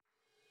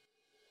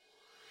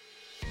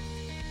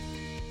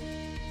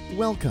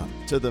Welcome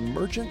to the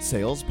Merchant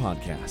Sales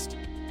Podcast.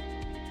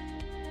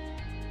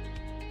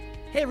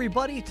 Hey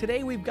everybody,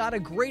 today we've got a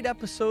great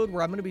episode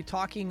where I'm going to be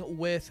talking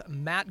with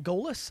Matt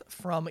Golis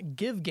from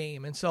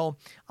GiveGame. And so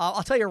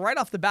I'll tell you right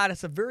off the bat,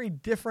 it's a very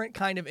different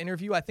kind of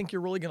interview. I think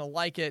you're really going to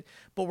like it,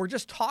 but we're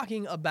just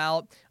talking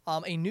about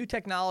a new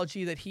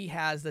technology that he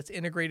has that's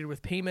integrated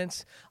with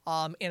payments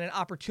and an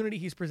opportunity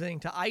he's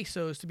presenting to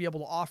ISOs to be able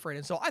to offer it.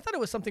 And so I thought it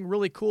was something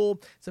really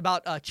cool. It's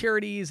about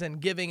charities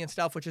and giving and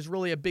stuff, which is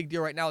really a big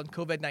deal right now in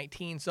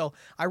COVID-19. So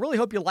I really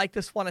hope you like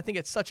this one. I think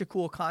it's such a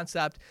cool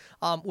concept.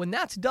 When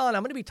that's done,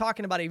 I'm going to be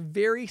talking about a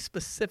very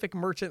specific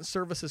merchant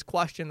services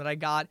question that I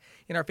got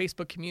in our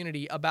Facebook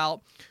community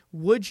about,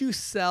 would you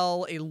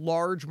sell a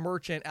large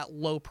merchant at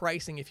low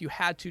pricing if you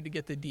had to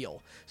get the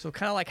deal? So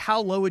kind of like, how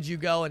low would you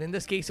go? And in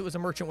this case, it was a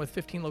merchant with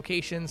 15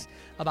 locations,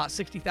 about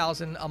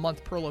 $60,000 a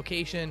month per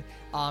location,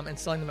 and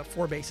selling them at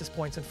 4 basis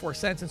points and 4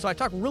 cents. And so I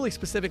talked really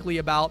specifically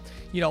about,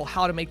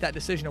 how to make that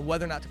decision of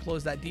whether or not to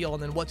close that deal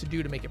and then what to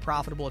do to make it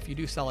profitable if you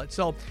do sell it.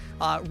 So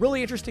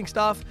really interesting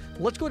stuff.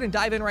 Let's go ahead and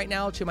dive in right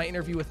now to my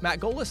interview with Matt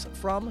Golis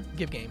from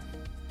GiveGame.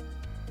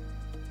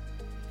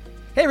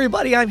 Hey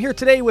everybody, I'm here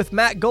today with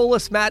Matt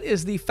Golis. Matt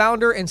is the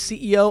founder and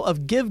CEO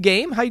of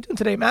GiveGame. How you doing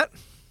today, Matt?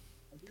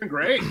 I'm doing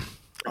great.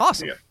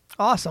 Awesome.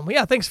 Awesome. Well,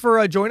 yeah, thanks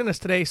for joining us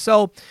today.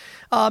 So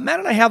Matt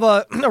and I have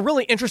a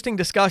really interesting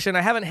discussion.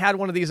 I haven't had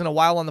one of these in a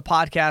while on the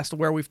podcast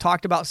where we've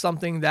talked about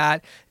something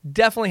that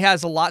definitely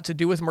has a lot to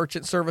do with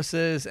merchant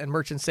services and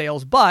merchant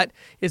sales, but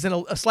is in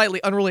a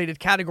slightly unrelated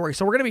category.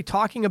 So we're going to be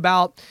talking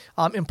about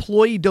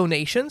employee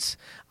donations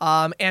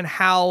and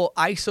how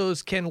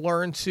ISOs can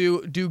learn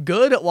to do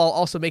good while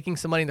also making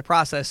some money in the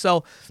process.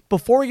 So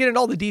before we get into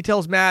all the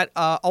details, Matt,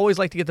 always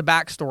like to get the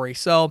backstory.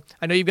 So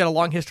I know you've got a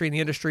long history in the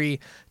industry.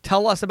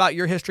 Tell us about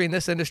your history in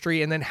this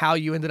industry and then how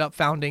you ended up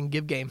founding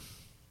GiveGame.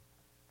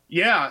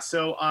 Yeah.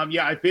 So,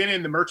 I've been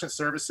in the merchant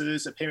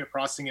services and payment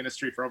processing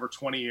industry for over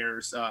 20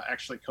 years.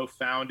 Actually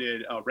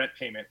co-founded Rent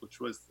Payment,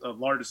 which was the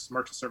largest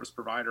merchant service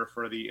provider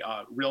for the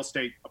real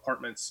estate,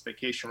 apartments,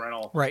 vacation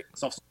rental,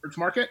 self-storage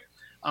market.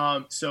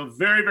 So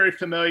very, very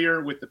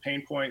familiar with the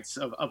pain points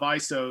of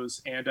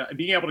ISOs and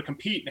being able to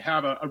compete and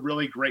have a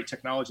really great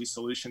technology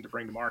solution to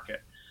bring to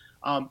market.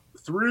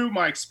 Through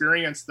my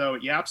experience, though,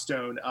 at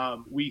Yapstone,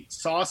 we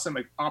saw some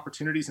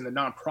opportunities in the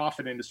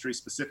nonprofit industry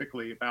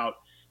specifically about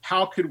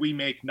how could we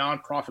make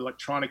nonprofit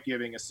electronic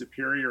giving a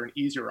superior and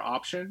easier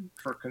option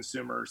for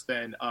consumers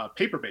than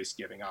paper-based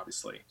giving,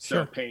 obviously.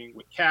 So paying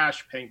with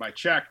cash, paying by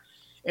check.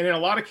 And in a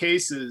lot of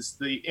cases,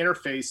 the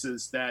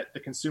interfaces that the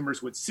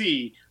consumers would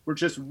see were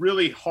just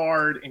really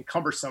hard and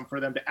cumbersome for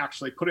them to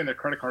actually put in their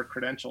credit card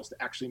credentials to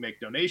actually make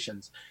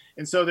donations.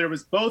 And so there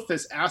was both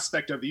this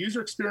aspect of the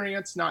user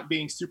experience not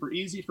being super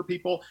easy for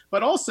people,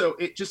 but also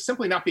it just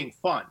simply not being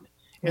fun.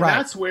 And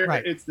that's where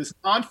it's this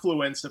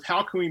confluence of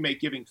how can we make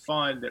giving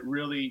fun that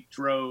really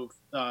drove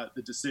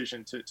the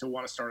decision to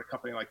want to start a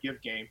company like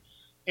GiveGame.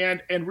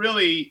 And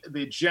really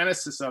the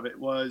genesis of it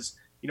was,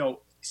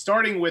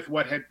 starting with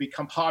what had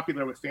become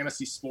popular with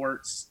fantasy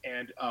sports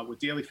and with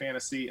daily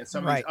fantasy and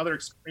some of these other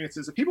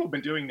experiences that people have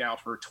been doing now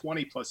for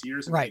 20 plus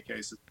years in many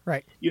cases.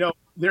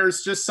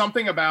 There's just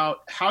something about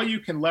how you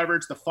can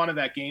leverage the fun of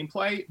that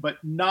gameplay, but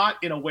not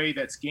in a way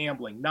that's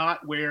gambling,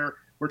 not where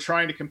we're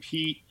trying to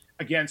compete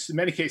against, in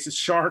many cases,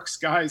 sharks,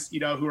 guys,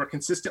 who are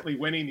consistently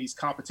winning these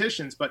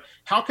competitions. But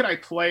how can I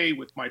play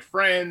with my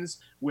friends,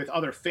 with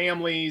other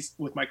families,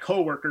 with my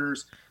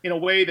coworkers in a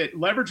way that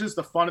leverages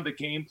the fun of the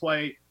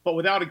gameplay, but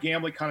without a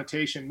gambling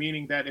connotation,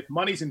 meaning that if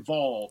money's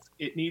involved,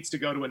 it needs to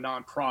go to a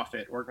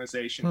nonprofit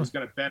organization who's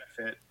going to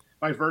benefit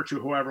by virtue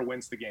of whoever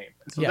wins the game.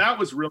 And so that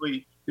was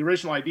really the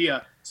original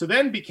idea. So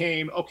then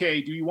became,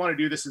 okay, do you want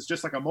to do this as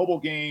just like a mobile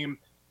game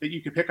that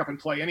you can pick up and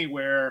play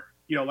anywhere,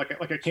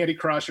 like a Candy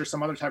Crush or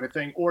some other type of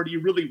thing? Or do you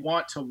really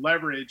want to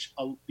leverage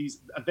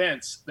these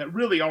events that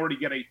really already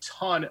get a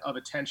ton of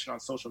attention on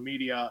social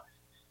media,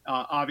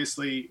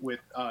 obviously with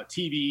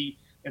TV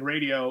and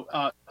radio?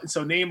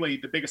 So namely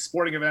the biggest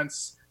sporting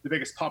events, the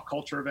biggest pop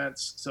culture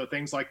events. So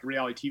things like the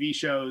reality TV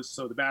shows,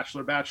 so The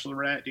Bachelor,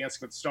 Bachelorette, Dancing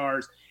with the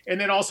Stars, and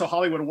then also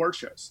Hollywood award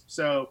shows.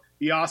 So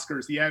the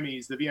Oscars, the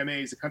Emmys, the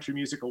VMAs, the Country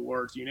Music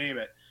Awards, you name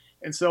it.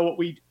 And so what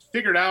we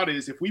figured out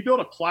is if we build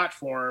a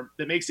platform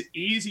that makes it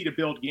easy to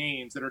build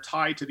games that are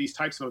tied to these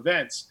types of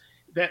events,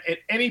 that at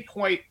any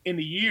point in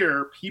the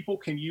year, people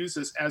can use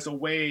this as a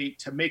way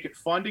to make it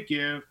fun to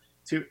give,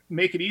 to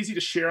make it easy to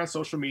share on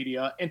social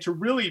media, and to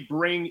really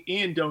bring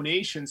in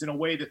donations in a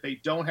way that they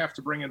don't have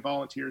to bring in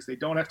volunteers. They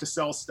don't have to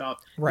sell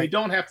stuff. They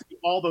don't have to do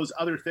all those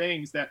other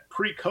things that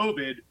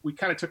pre-COVID we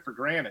kind of took for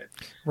granted.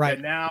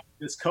 And now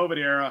this COVID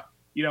era,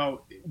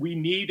 we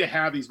need to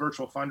have these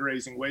virtual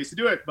fundraising ways to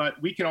do it, but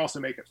we can also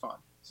make it fun.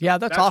 So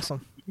that's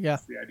awesome.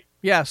 That's the idea.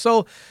 Yeah,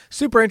 so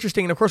super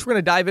interesting. And of course, we're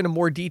going to dive into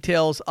more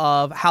details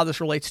of how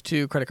this relates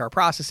to credit card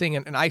processing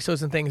and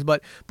ISOs and things.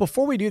 But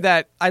before we do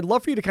that, I'd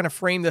love for you to kind of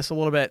frame this a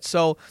little bit.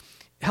 So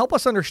help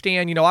us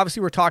understand,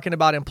 obviously we're talking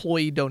about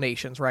employee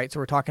donations, right? So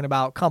we're talking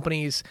about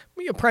companies,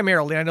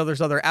 primarily, I know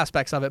there's other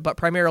aspects of it, but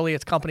primarily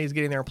it's companies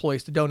getting their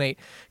employees to donate.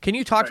 Can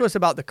you talk to us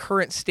about the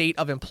current state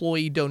of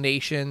employee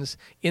donations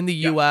in the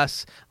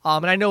U.S.?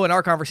 And I know in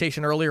our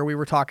conversation earlier, we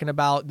were talking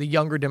about the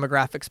younger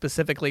demographic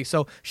specifically.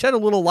 So shed a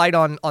little light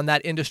on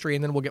that industry,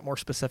 and then we'll get more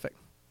specific.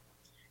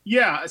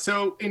 Yeah.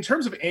 So in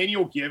terms of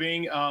annual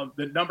giving,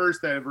 the numbers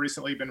that have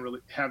recently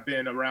have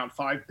been around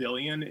 5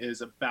 billion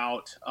is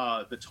about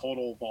the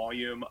total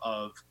volume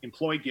of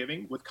employee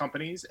giving with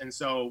companies. And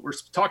so we're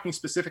talking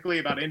specifically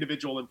about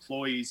individual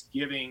employees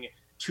giving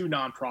to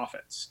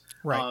nonprofits.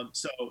 Right.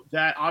 So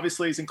that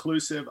obviously is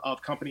inclusive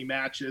of company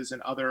matches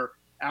and other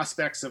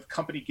aspects of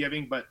company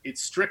giving, but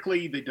it's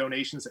strictly the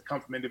donations that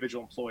come from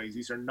individual employees.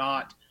 These are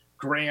not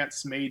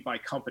grants made by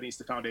companies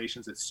to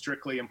foundations. It's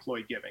strictly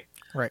employee giving.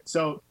 Right.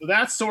 So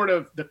that's sort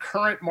of the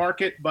current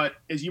market. But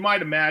as you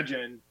might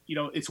imagine,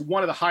 it's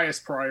one of the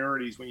highest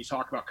priorities when you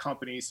talk about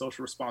companies,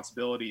 social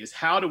responsibility, is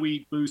how do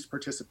we boost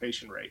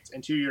participation rates?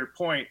 And to your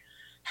point,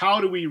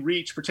 how do we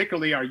reach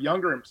particularly our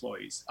younger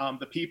employees,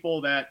 the people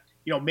that,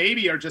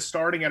 maybe are just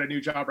starting at a new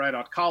job right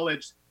out of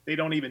college. They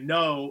don't even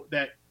know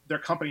that their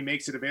company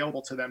makes it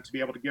available to them to be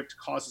able to give to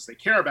causes they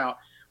care about.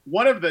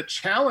 One of the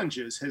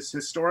challenges has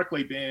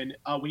historically been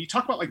when you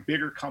talk about like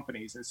bigger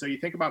companies. And so you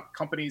think about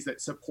companies that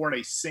support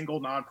a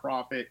single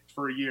nonprofit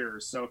for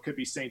years. So it could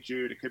be St.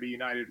 Jude, it could be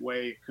United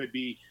Way, it could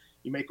be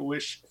you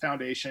Make-A-Wish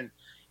Foundation.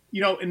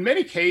 In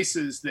many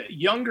cases, the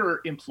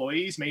younger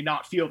employees may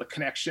not feel the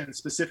connection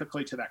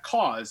specifically to that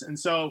cause. And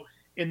so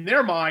in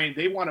their mind,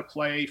 they want to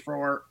play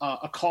for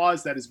a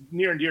cause that is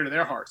near and dear to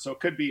their heart. So it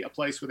could be a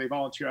place where they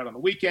volunteer out on the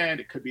weekend.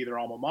 It could be their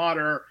alma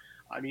mater.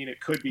 I mean,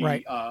 it could be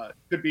right.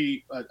 Could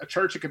be a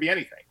church. It could be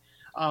anything.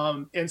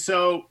 And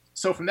so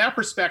from that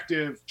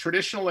perspective,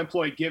 traditional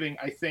employee giving,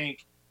 I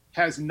think,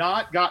 has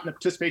not gotten the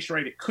participation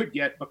rate it could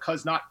get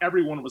because not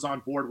everyone was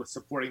on board with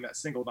supporting that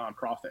single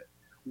nonprofit.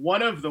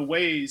 One of the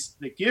ways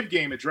the Give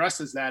Game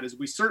addresses that is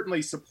we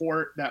certainly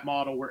support that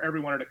model where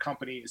everyone at a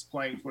company is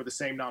playing for the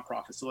same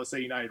nonprofit. So let's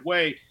say United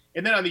Way,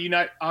 and then on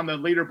the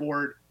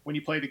leaderboard, when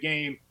you play the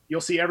game, you'll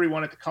see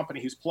everyone at the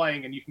company who's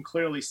playing, and you can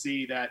clearly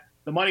see that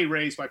the money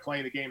raised by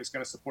playing the game is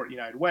going to support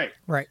United Way.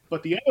 Right.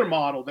 But the other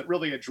model that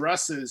really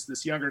addresses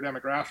this younger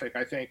demographic,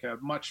 I think, in a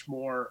much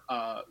more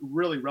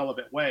really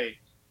relevant way,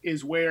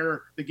 is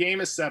where the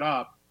game is set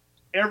up.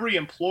 Every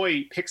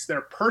employee picks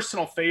their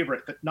personal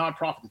favorite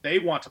nonprofit that they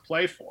want to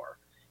play for.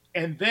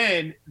 And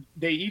then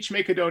they each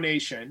make a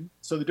donation.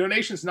 So the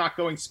donation is not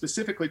going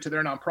specifically to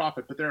their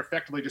nonprofit, but they're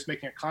effectively just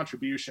making a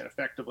contribution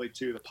effectively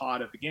to the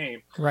pot of the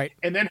game. Right.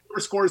 And then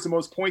whoever scores the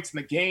most points in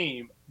the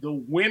game, the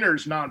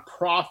winner's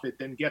nonprofit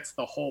then gets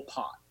the whole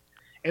pot.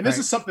 And this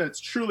is something that's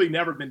truly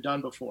never been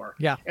done before.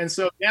 Yeah. And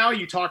so now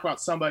you talk about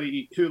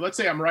somebody who, let's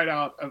say I'm right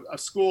out of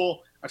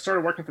school, I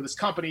started working for this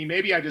company.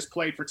 Maybe I just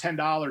played for $10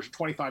 or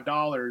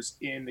 $25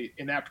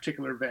 in that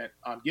particular event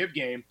on Give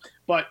Game.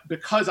 But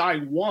because I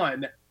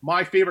won,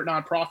 my favorite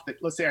nonprofit that,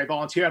 let's say I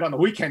volunteered on the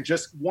weekend,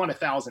 just won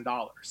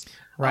 $1,000.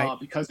 Right.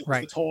 Because it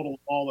was the total of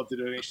all of the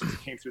donations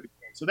that came through the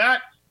game. So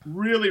that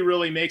really,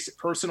 really makes it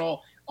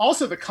personal.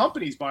 Also, the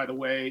companies, by the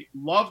way,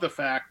 love the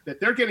fact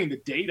that they're getting the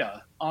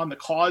data on the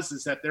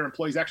causes that their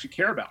employees actually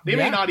care about. They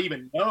may not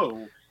even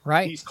know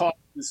these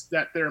causes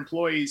that their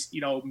employees,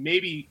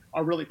 maybe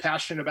are really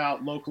passionate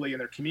about locally in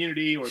their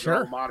community or their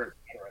alma mater,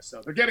 et cetera.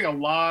 So they're getting a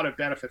lot of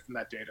benefit from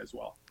that data as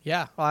well.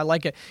 Yeah, I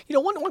like it.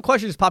 One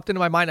question just popped into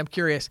my mind. I'm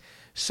curious.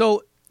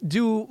 So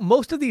do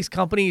most of these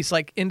companies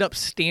end up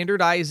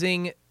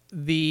standardizing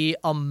the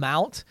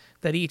amount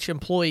that each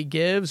employee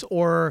gives,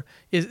 or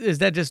is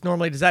that just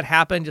normally, does that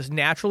happen just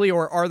naturally,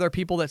 or are there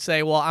people that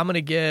say, well, I'm going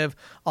to give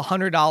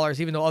 $100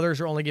 even though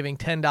others are only giving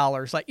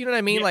 $10? You know what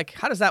I mean? Yeah.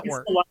 How does that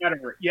work? The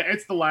latter. Yeah,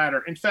 it's the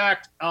latter. In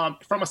fact,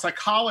 from a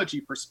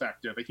psychology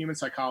perspective, a human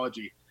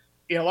psychology,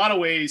 in a lot of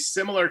ways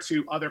similar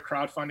to other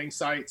crowdfunding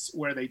sites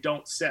where they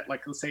don't set,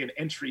 let's say, an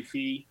entry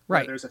fee,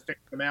 where there's a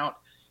fixed amount.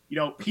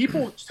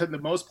 People, to the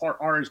most part,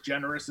 are as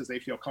generous as they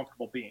feel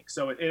comfortable being.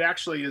 So it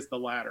actually is the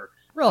latter.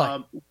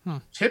 Really?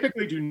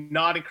 Typically do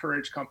not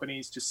encourage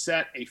companies to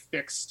set a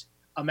fixed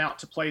amount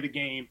to play the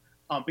game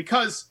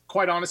because,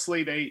 quite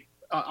honestly, they,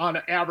 on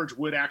average,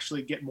 would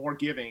actually get more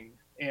giving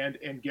and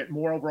get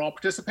more overall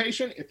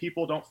participation if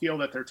people don't feel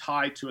that they're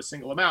tied to a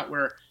single amount,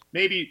 where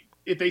maybe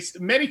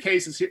many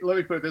cases, let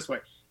me put it this way,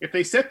 if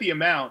they set the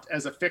amount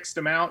as a fixed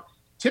amount,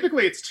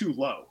 typically it's too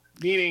low.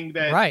 Meaning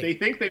that they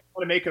think they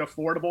want to make it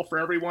affordable for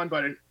everyone,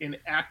 but in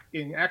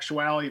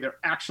actuality, they're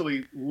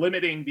actually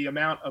limiting the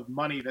amount of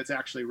money that's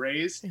actually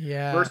raised.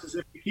 Yeah. Versus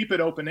if you keep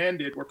it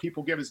open-ended, where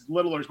people give as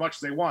little or as much as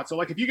they want. So,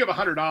 if you give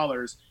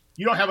 $100,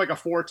 you don't have a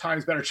 4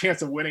 times better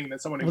chance of winning than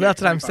someone who Well,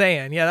 that's what I'm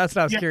saying. Yeah, that's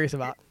what I was curious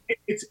about.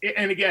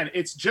 And again,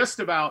 it's just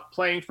about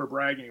playing for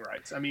bragging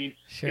rights. I mean,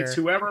 it's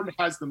whoever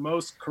has the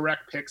most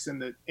correct picks in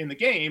the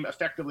game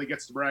effectively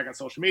gets to brag on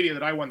social media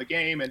that I won the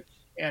game,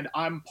 and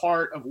I'm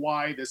part of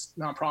why this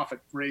nonprofit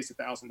raised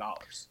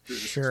 $1,000.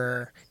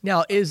 Sure.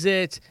 Now, is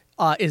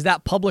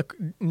that public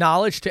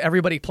knowledge to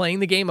everybody playing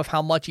the game of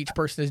how much each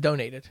person has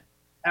donated?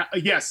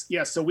 Yes.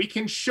 So we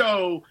can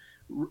show,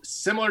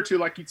 similar to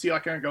like you'd see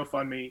like on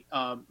GoFundMe,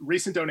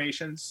 recent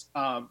donations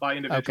by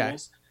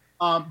individuals.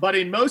 Okay. But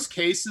in most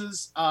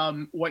cases,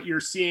 what you're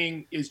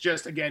seeing is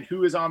just, again,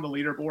 who is on the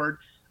leaderboard.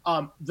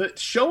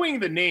 Showing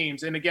the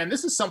names, and again,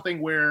 this is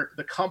something where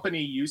the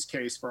company use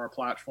case for our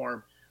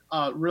platform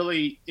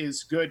really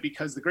is good,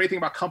 because the great thing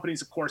about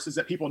companies, of course, is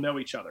that people know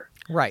each other.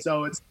 Right.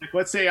 So it's like,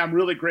 let's say I'm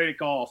really great at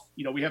golf.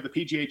 We have the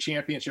PGA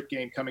Championship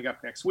game coming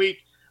up next week.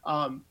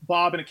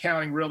 Bob in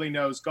accounting really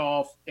knows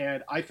golf,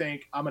 and I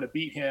think I'm going to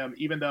beat him,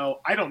 even though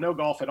I don't know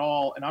golf at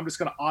all. And I'm just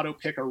going to auto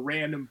pick a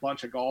random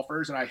bunch of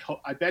golfers, and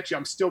I bet you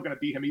I'm still going to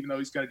beat him, even though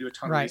he's going to do a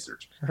ton of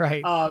research.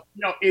 Right.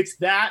 It's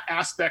that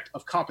aspect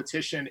of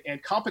competition,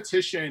 and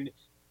competition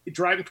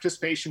driving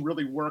participation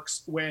really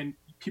works when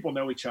people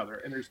know each other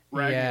and there's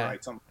bragging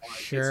rights on the line.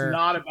 Sure. It's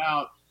not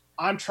about,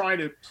 I'm trying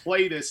to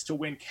play this to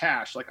win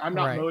cash. Like, I'm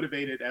not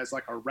motivated as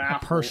like a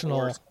raffle,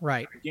 personal, or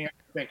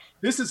thing.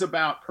 This is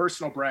about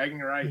personal bragging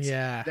rights.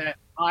 Yeah. That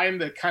I'm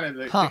the kind of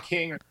the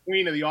king or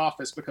queen of the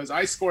office because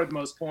I scored the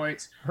most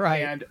points.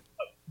 Right.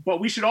 But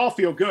we should all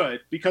feel good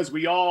because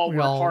we all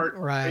work hard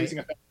raising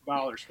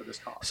 $1,000 for this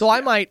cause. So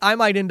I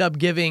might end up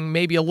giving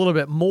maybe a little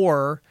bit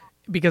more,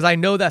 because I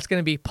know that's going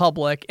to be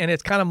public, and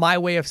it's kind of my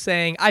way of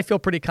saying I feel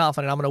pretty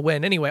confident I'm going to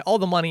win anyway. All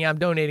the money I'm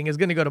donating is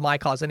going to go to my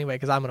cause anyway,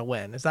 because I'm going to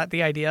win. Is that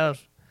the idea?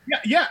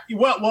 Yeah.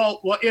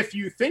 Well, if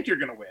you think you're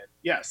going to win,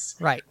 yes.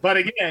 Right. But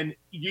again,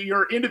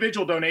 your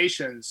individual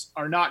donations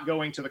are not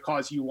going to the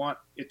cause you want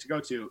it to go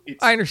to.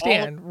 I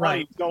understand. All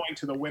right. Going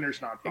to the winner's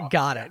nonprofit.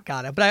 Got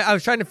it. But I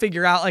was trying to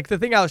figure out, like, the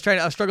thing I was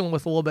struggling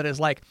with a little bit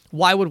is, like,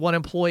 why would one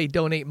employee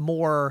donate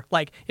more?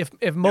 Like,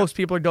 if most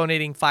people are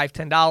donating $5,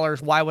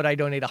 $10, why would I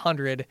donate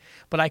 $100?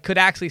 But I could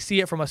actually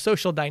see it from a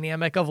social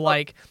dynamic of,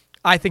 like,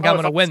 I think I'm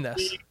going to win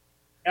this.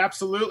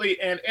 Absolutely.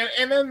 And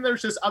then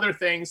there's just other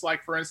things,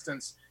 like, for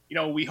instance,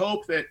 we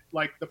hope that,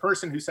 like, the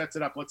person who sets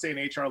it up, let's say an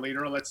HR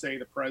leader, or let's say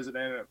the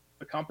president of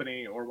the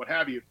company or what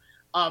have you,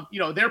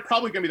 they're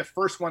probably going to be the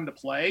first one to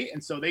play.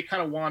 And so they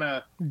kind of want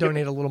to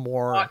donate a little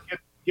more,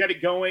 get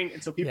it going.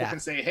 And so people can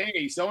say,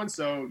 hey,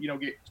 so-and-so,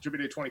 get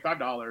contributed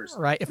 $25.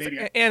 Right.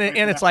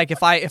 And it's like,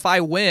 if I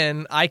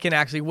win, I can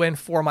actually win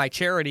for my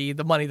charity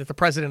the money that the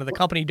president of the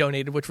company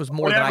donated, which was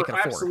more than I can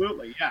afford.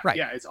 Absolutely. Yeah. Right.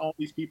 Yeah. It's all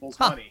these people's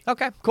money.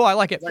 Okay, cool. I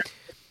like it.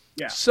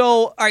 Yeah. So,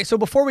 all right. So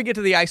before we get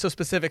to the ISO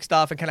specific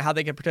stuff and kind of how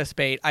they can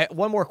participate,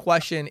 one more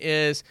question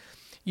is,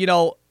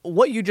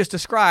 what you just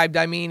described,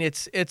 I mean,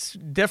 it's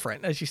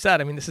different, as you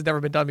said. I mean, this has never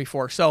been done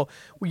before. So,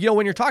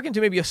 when you're talking to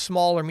maybe a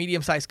small or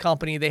medium-sized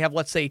company, they have,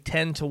 let's say,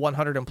 10 to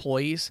 100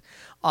 employees.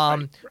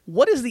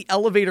 What is the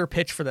elevator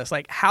pitch for this?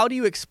 Like, how do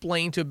you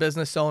explain to a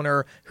business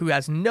owner who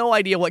has no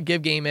idea what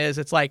GiveGame is?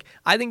 It's like,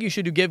 I think you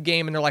should do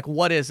GiveGame, and they're like,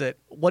 what is it?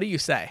 What do you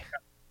say?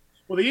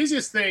 Well, the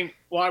easiest thing,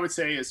 I would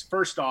say, is,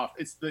 first off,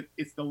 it's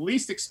the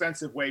least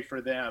expensive way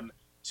for them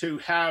to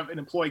have an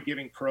employee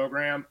giving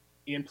program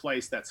in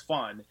place that's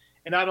fun.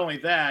 And not only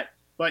that,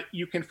 but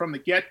you can, from the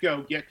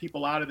get-go, get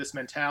people out of this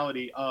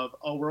mentality of,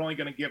 we're only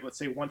going to give, let's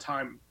say, one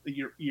time a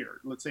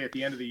year, let's say at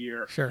the end of the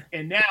year. Sure.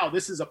 And now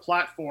this is a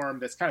platform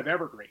that's kind of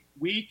evergreen.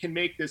 We can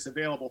make this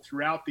available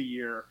throughout the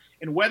year.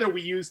 And whether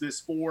we use this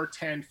 4,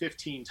 10,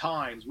 15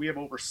 times, we have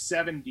over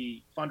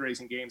 70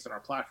 fundraising games on our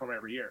platform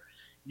every year.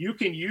 You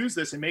can use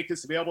this and make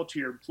this available to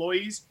your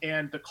employees.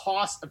 And the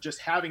cost of just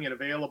having it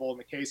available in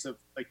the case of,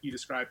 like you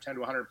described, 10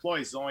 to 100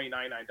 employees is only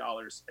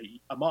 $99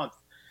 a month.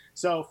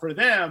 So for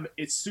them,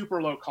 it's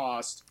super low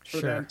cost for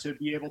them to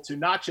be able to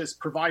not just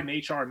provide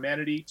an HR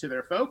amenity to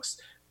their folks,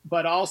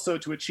 but also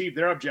to achieve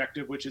their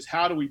objective, which is,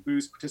 how do we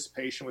boost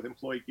participation with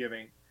employee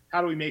giving?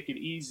 How do we make it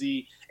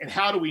easy? And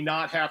how do we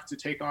not have to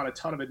take on a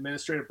ton of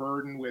administrative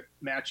burden with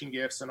matching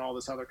gifts and all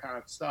this other kind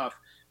of stuff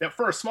that,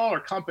 for a smaller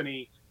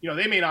company,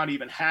 they may not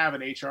even have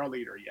an HR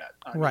leader yet.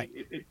 I mean,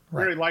 it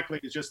very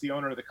likely is just the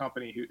owner of the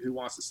company who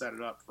wants to set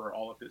it up for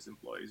all of his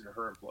employees or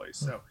her employees.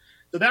 So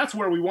that's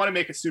where we want to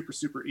make it super,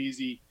 super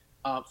easy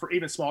for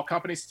even small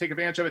companies to take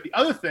advantage of it. The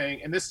other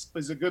thing, and this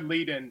is a good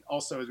lead in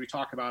also as we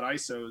talk about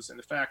ISOs and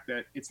the fact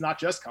that it's not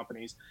just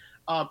companies,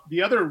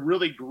 the other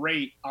really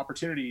great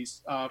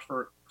opportunities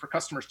for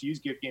customers to use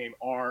GiveGame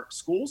are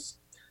schools.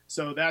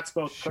 So that's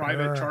both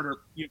private, charter,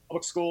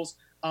 public schools,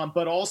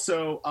 but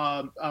also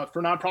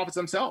for nonprofits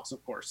themselves,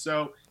 of course.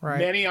 So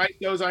many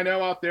ISOs I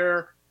know out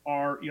there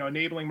are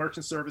enabling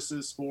merchant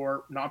services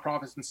for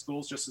nonprofits and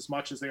schools just as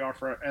much as they are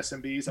for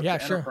SMBs up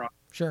to enterprise.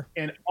 Sure.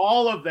 And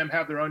all of them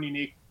have their own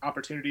unique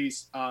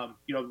opportunities.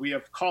 We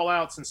have call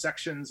outs and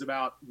sections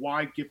about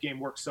why GiveGame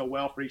works so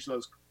well for each of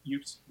those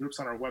groups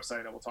on our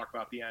website, and we'll talk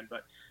about at the end.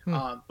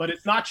 But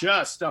it's not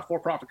just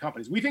for-profit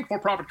companies. We think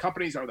for-profit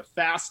companies are the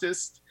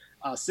fastest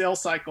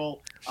sales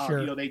cycle.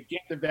 They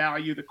get the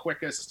value the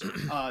quickest.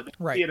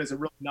 They see it as a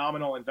real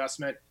nominal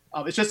investment.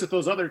 It's just that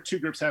those other two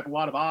groups have a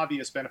lot of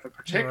obvious benefit,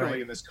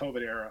 particularly in this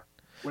COVID era,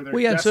 where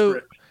they're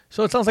desperate.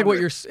 So it sounds like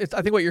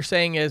I think what you're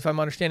saying is, if I'm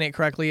understanding it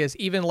correctly, is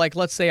even like,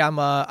 let's say I'm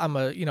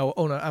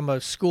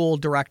a school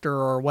director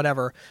or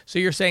whatever. So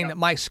you're saying that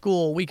my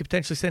school, we could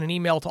potentially send an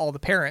email to all the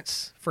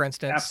parents, for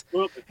instance,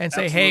 and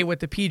say, hey, with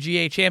the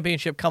PGA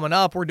Championship coming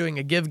up, we're doing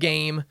a give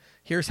game.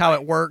 Here's how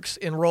it works.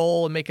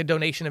 Enroll and make a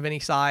donation of any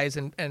size,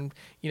 and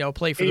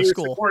play for the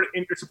school.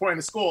 And you're supporting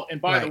the school.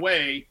 And by the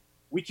way,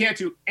 we can't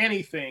do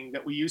anything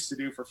that we used to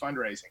do for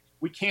fundraising.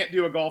 We can't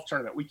do a golf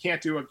tournament. We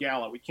can't do a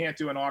gala. We can't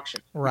do an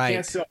auction. Right. We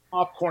can't sell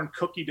popcorn,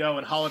 cookie dough,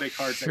 and holiday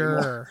cards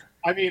anymore.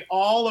 I mean,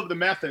 all of the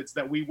methods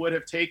that we would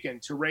have taken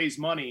to raise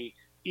money,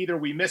 either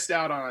we missed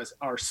out on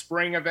our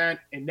spring event,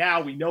 and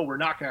now we know we're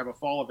not going to have a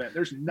fall event.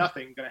 There's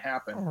nothing going to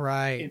happen.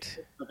 Right.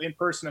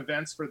 In-person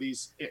events for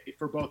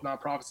both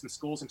nonprofits and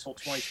schools until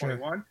 2021.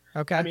 Sure.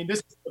 Okay. I mean, this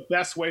is the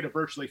best way to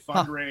virtually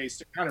fundraise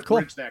to kind of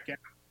bridge that gap.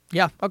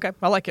 Yeah. Okay.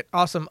 I like it.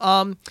 Awesome.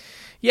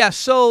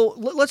 So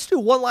let's do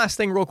one last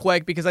thing real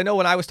quick, because I know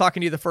when I was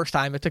talking to you the first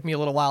time, it took me a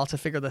little while to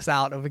figure this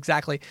out of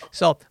exactly.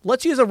 So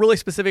let's use a really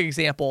specific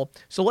example.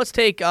 So let's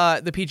take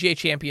the PGA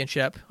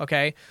Championship.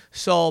 Okay.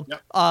 So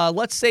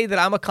let's say that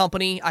I'm a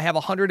company. I have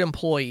 100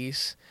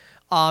 employees.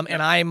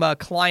 And I'm a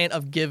client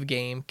of Give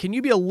Game. Can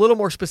you be a little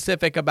more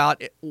specific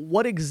about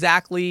what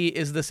exactly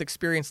is this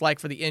experience like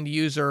for the end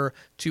user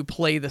to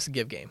play this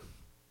Give Game?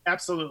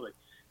 Absolutely.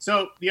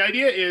 So the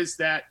idea is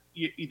that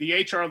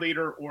the HR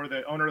leader or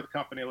the owner of the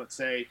company, let's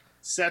say,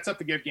 sets up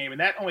the Give Game, and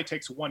that only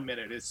takes 1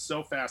 minute. It's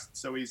so fast,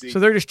 so easy. So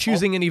they're just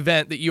choosing an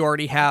event that you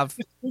already have.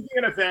 Choosing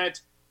an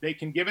event, they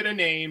can give it a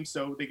name,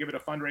 so they give it a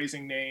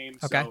fundraising name.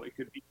 Okay. So it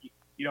could be,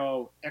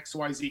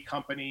 XYZ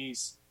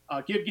companies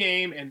Give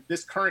Game, and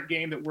this current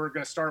game that we're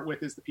going to start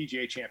with is the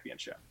PGA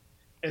Championship.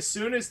 As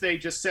soon as they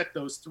just set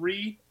those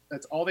three,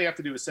 that's all they have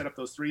to do is set up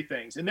those three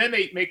things, and then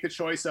they make the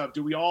choice of,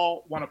 do we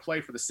all want to play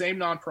for the same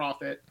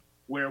nonprofit,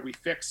 where we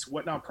fix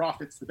what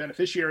nonprofit's the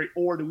beneficiary,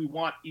 or do we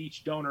want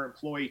each donor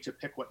employee to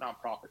pick what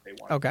nonprofit they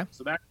want? Okay.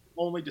 So that's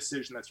the only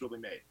decision that's really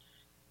made.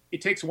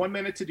 It takes 1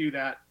 minute to do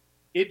that.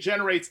 It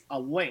generates a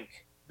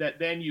link that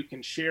then you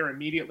can share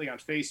immediately on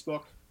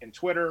Facebook and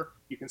Twitter.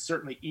 You can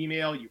certainly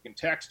email, you can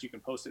text, you can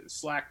post it in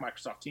Slack,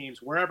 Microsoft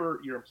Teams, wherever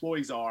your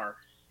employees are.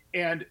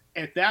 And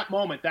at that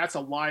moment, that's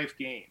a live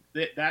game.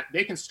 That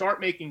they can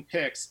start making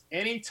picks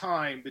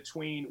anytime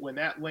between when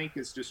that link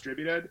is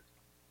distributed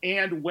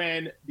and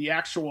when the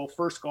actual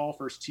first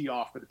golfers tee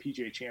off for the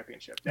PGA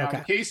Championship. Now, in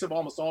the case of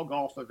almost all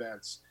golf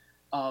events,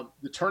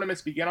 the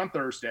tournaments begin on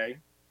Thursday,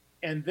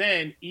 and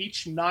then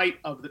each night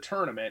of the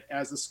tournament,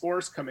 as the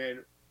scores come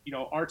in,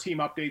 our team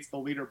updates the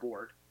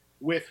leaderboard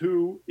with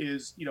who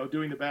is,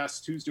 doing the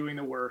best, who's doing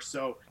the worst.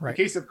 So in the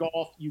case of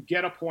golf, you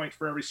get a point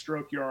for every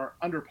stroke you are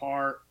under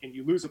par, and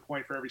you lose a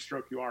point for every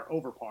stroke you are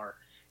over par.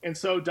 And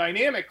so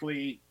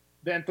dynamically,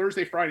 then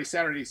Thursday, Friday,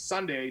 Saturday,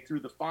 Sunday through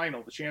the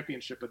final, the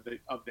championship of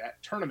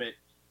that tournament,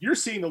 you're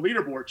seeing the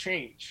leaderboard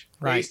change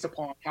based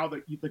upon how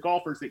the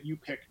golfers that you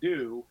pick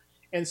do.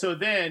 And so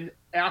then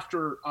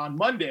on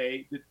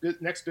Monday, the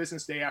next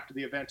business day after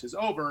the event is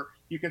over,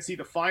 you can see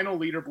the final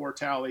leaderboard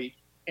tally.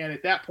 And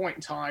at that point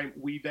in time,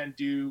 we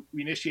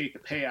initiate the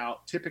payout,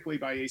 typically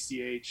by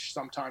ACH,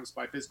 sometimes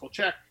by physical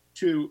check,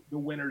 to the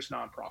winner's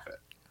nonprofit.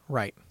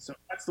 Right. So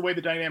that's the way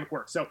the dynamic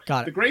works. So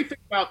the great thing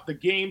about the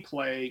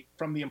gameplay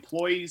from the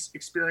employee's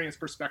experience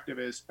perspective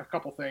is a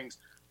couple things.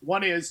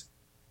 One is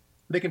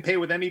they can pay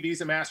with any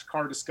Visa,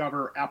 MasterCard,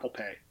 Discover, Apple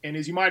Pay. And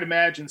as you might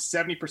imagine,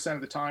 70%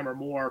 of the time or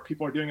more,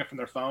 people are doing it from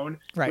their phone,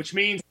 which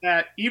means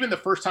that even the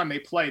first time they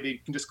play,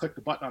 they can just click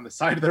the button on the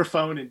side of their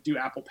phone and do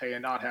Apple Pay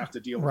and not have to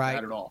deal with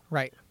that at all.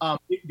 Right.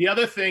 The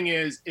other thing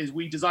is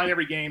we design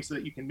every game so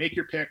that you can make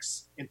your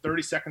picks in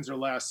 30 seconds or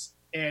less.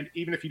 And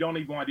even if you don't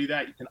even want to do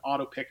that, you can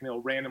auto pick and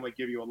it'll randomly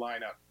give you a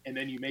lineup, and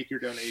then you make your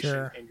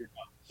donation and you're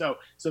done.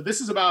 So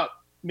this is about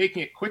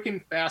making it quick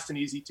and fast and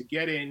easy to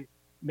get in,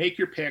 make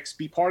your picks,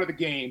 be part of the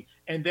game.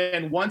 And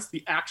then once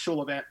the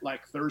actual event,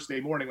 like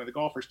Thursday morning when the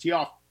golfers tee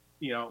off,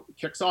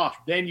 kicks off,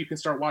 then you can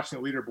start watching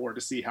the leaderboard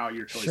to see how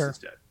your choices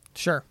did.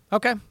 Sure.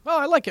 Okay. Oh,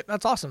 I like it.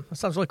 That's awesome. That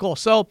sounds really cool.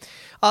 So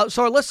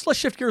let's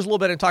shift gears a little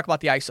bit and talk about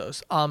the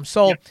ISOs.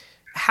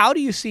 How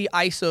do you see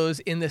ISOs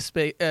in this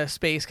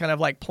space kind of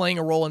like playing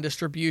a role in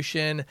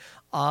distribution?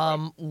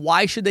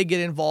 Why should they get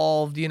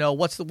involved?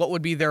 What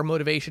would be their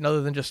motivation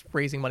other than just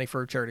raising money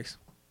for charities?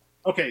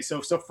 Okay.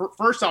 So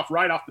first off,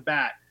 right off the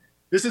bat,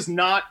 this is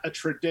not a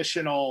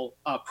traditional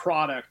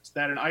product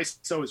that an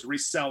ISO is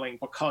reselling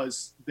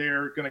because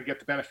they're going to get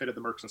the benefit of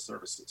the merchant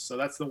services. So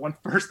that's the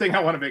first thing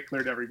I want to make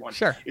clear to everyone.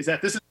 Sure. Is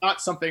that this is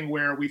not something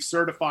where we've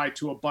certified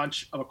to a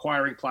bunch of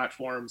acquiring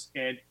platforms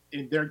and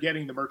they're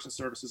getting the merchant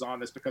services on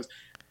this, because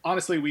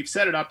honestly, we've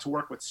set it up to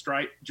work with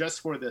Stripe just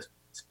for the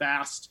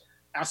fast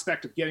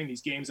aspect of getting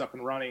these games up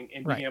and running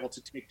and being able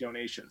to take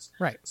donations.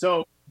 Right.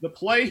 So the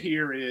play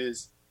here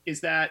is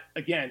that,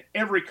 again,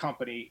 every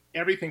company,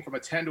 everything from a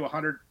 10 to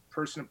 100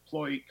 person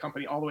employee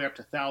company all the way up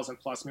to 1,000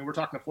 plus. I mean, we're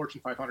talking to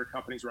Fortune 500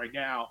 companies right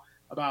now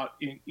about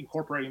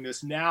incorporating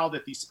this now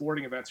that these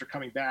sporting events are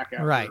coming back.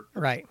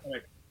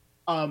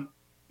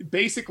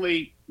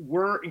 Basically,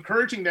 we're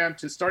encouraging them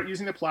to start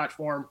using the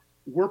platform,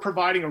 we're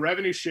providing a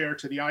revenue share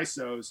to the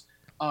ISOs.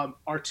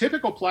 Our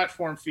typical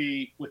platform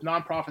fee with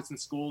nonprofits and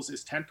schools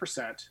is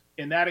 10%,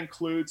 and that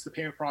includes the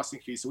payment processing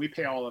fee. So we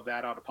pay all of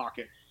that out of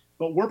pocket.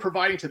 But we're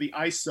providing to the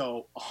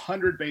ISO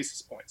 100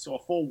 basis points, so a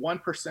full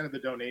 1% of the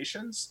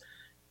donations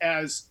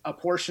as a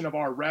portion of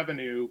our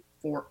revenue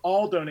for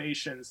all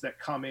donations that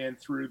come in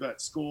through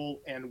that school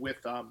and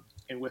with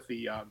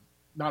the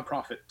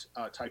nonprofit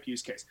type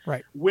use case.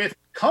 Right. With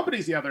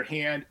companies, the other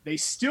hand, they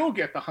still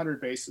get the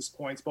 100 basis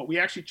points, but we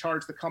actually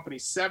charge the company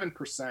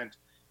 7%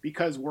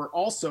 because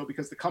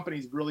the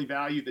companies really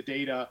value the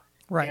data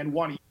and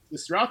want to use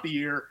this throughout the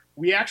year.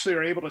 We actually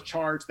are able to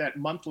charge that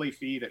monthly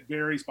fee that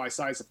varies by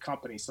size of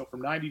company. So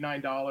from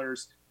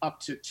 $99 up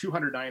to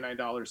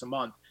 $299 a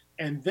month.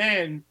 And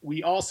then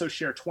we also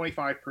share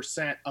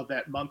 25% of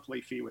that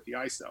monthly fee with the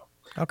ISO.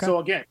 Okay. So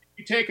again, if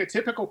you take a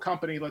typical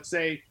company, let's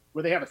say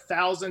where they have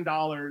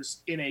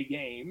 $1,000 in a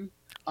game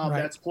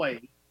that's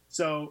played.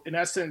 So in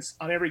essence,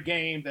 on every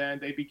game, then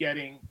they'd be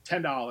getting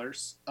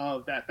 $10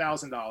 of that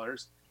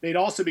 $1,000. They'd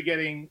also be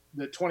getting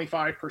the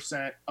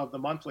 25% of the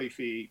monthly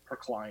fee per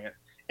client.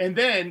 And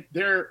then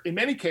they're, in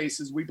many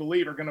cases, we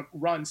believe are going to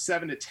run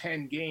 7 to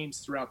 10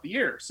 games throughout the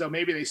year. So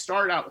maybe they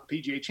start out with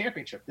PGA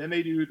Championship. Then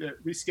they do the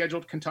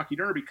rescheduled Kentucky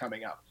Derby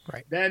coming up.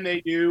 Right. Then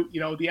they do, the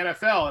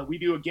NFL, and we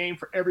do a game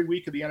for every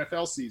week of the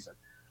NFL season.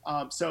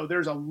 So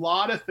there's a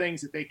lot of things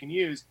that they can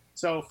use.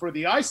 So for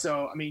the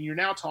ISO, I mean, you're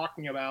now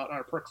talking about on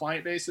a per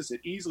client basis,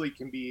 it easily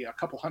can be a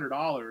couple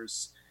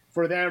 $100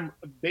 for them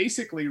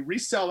basically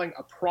reselling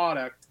a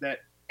product that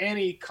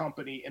any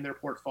company in their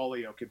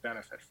portfolio could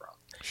benefit from.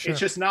 Sure. It's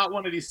just not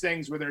one of these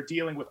things where they're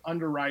dealing with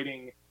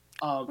underwriting.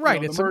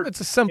 Right. It's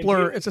a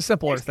simpler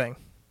thing.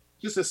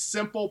 Just a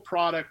simple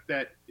product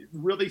that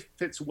really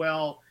fits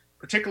well,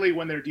 particularly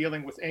when they're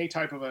dealing with any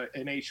type of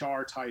an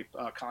HR type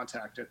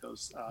contact at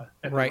those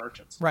at the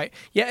merchants. Right.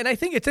 Yeah. And I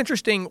think it's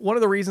interesting. One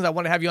of the reasons I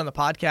want to have you on the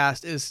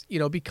podcast is,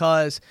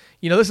 because,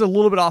 this is a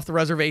little bit off the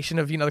reservation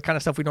of, the kind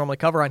of stuff we normally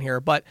cover on here.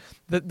 But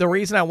the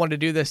reason I wanted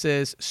to do this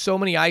is so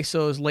many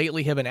ISOs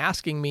lately have been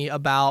asking me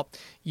about,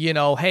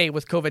 hey,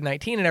 with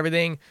COVID-19 and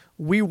everything,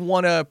 we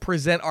want to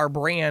present our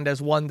brand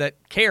as one that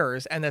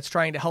cares and that's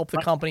trying to help the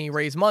company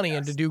raise money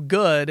and to do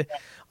good.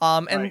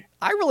 And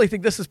I really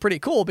think this is pretty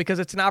cool because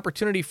it's an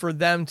opportunity for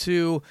them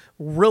to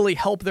really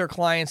help their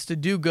clients to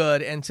do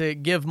good and to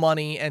give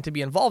money and to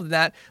be involved in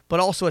that. But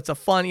also it's a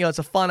fun, it's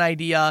a fun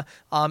idea.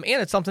 And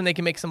it's something they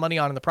can make some money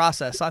on in the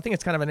process. So I think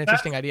it's kind of an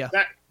interesting idea.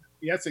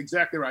 That's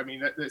exactly right. I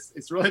mean,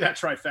 it's really that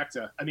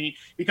trifecta. I mean,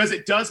 because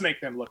it does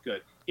make them look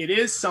good. It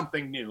is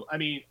something new. I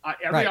mean,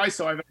 every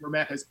ISO I've ever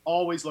met is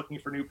always looking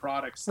for new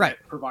products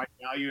that provide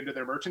value into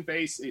their merchant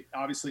base. It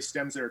obviously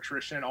stems their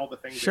attrition, all the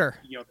things that,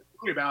 they're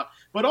worried about,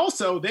 but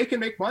also they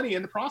can make money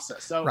in the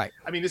process. So,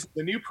 I mean, this is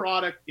a new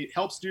product. It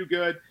helps do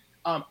good.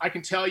 I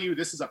can tell you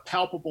this is a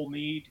palpable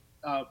need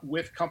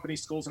with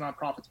companies, schools, and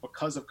nonprofits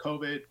because of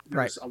COVID.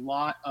 There's a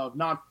lot of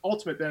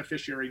ultimate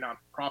beneficiary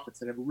nonprofits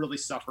that have really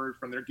suffered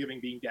from their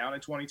giving being down in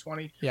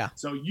 2020. Yeah.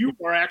 So you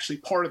are actually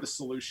part of the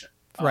solution.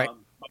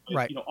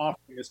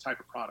 Offering this type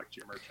of product to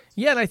your merchants.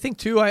 Yeah, and I think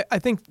too, I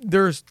think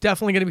there's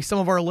definitely going to be some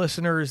of our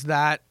listeners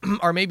that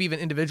are maybe even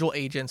individual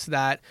agents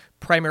that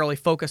primarily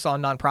focus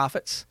on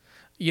nonprofits.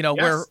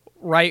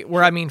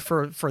 Where I mean,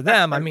 for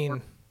them, I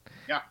mean.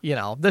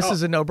 This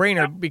is a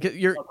no-brainer because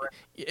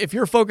if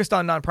you're focused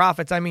on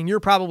nonprofits, I mean, you're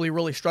probably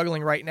really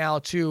struggling right now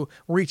to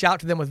reach out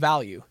to them with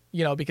value,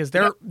 because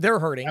they're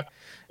hurting,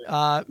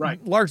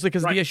 largely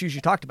because of the issues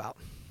you talked about.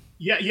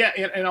 Yeah.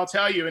 And I'll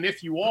tell you, and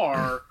if you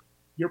are,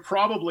 you're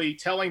probably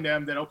telling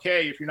them that,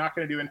 okay, if you're not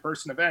going to do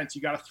in-person events,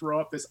 you got to throw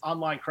up this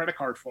online credit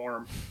card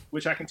form,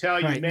 which I can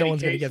tell you in many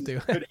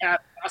cases could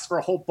ask for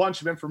a whole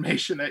bunch of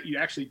information that you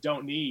actually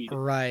don't need.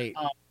 Right.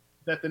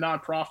 That the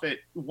nonprofit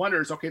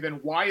wonders, okay, then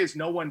why is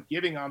no one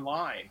giving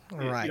online?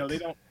 Right. They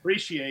don't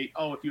appreciate,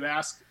 if you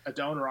ask a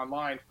donor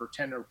online for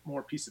 10 or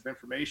more pieces of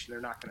information,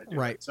 they're not going to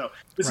do it. So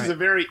this is a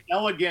very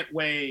elegant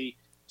way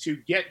to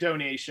get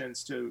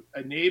donations, to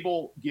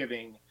enable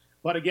giving,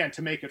 but again,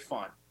 to make it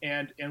fun.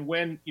 And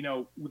when,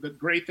 the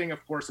great thing,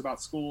 of course,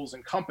 about schools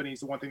and companies,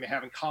 the one thing they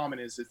have in common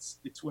is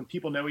it's when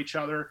people know each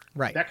other,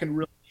 that can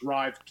really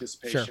drive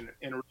participation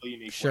in a really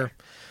unique way.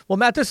 Well,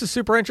 Matt, this is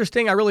super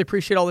interesting. I really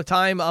appreciate all the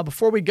time.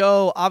 Before we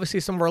go, obviously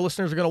some of our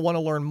listeners are going to want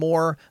to learn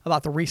more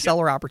about the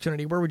reseller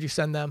opportunity. Where would you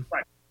send them?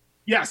 Right.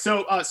 Yeah.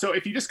 So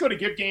if you just go to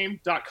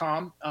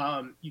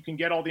givegame.com, you can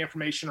get all the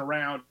information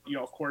around,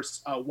 of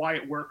course, why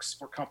it works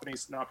for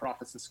companies,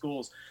 nonprofits, and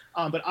schools.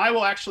 But I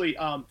will actually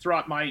throw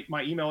out my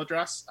email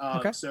address.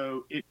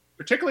 So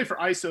particularly for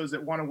ISOs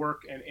that want to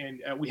work,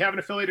 and we have an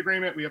affiliate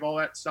agreement. We have all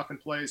that stuff in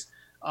place.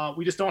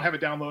 We just don't have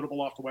it downloadable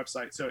off the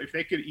website. So if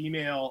they could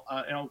email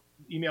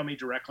me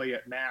directly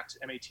at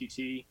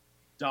matt.golis,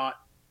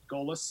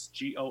 GOLIS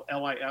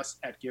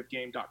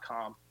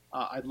 @givegame.com.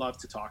 I'd love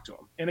to talk to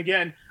them. And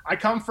again, I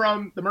come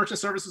from the merchant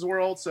services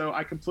world, so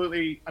I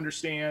completely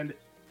understand,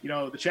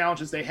 the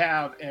challenges they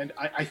have. And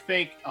I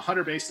think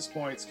 100 basis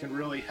points can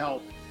really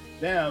help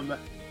them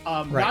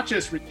not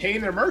just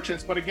retain their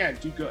merchants, but again,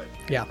 do good.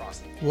 Yeah,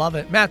 love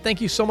it. Matt,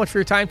 thank you so much for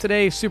your time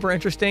today. Super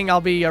interesting. I'll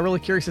be really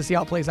curious to see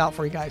how it plays out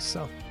for you guys.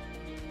 So,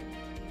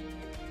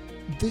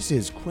 this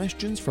is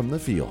Questions from the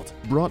Field,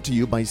 brought to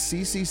you by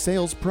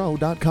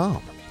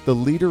ccsalespro.com, the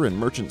leader in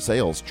merchant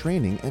sales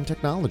training and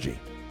technology.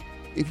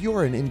 If you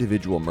are an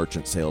individual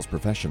merchant sales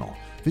professional,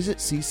 visit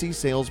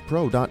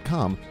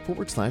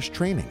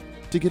ccsalespro.com/training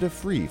to get a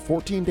free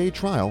 14-day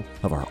trial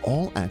of our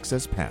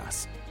all-access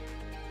pass.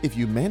 If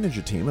you manage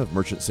a team of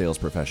merchant sales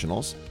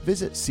professionals,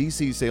 visit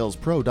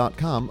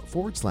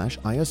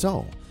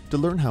ccsalespro.com/ISO to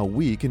learn how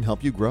we can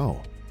help you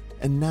grow.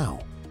 And now,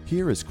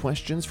 here is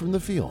Questions from the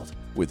Field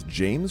with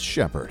James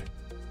Shepard.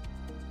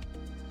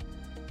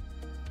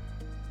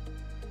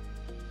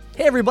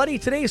 hey everybody,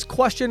 today's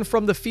question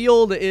from the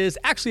field is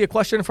actually a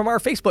question from our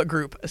Facebook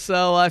group.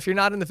 So if you're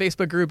not in the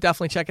Facebook group,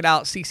 definitely check it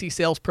out, CC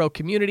Sales Pro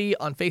Community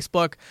on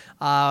Facebook.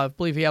 I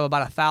believe we have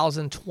about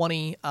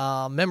 1,020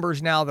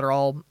 members now that are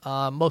all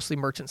mostly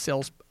merchant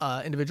sales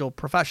individual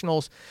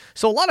professionals.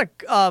 So a lot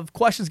of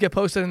questions get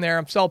posted in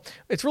there. So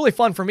it's really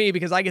fun for me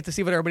because I get to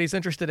see what everybody's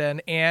interested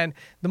in. And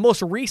the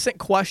most recent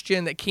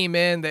question that came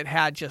in that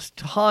had just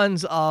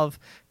tons of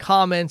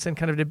comments and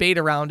kind of debate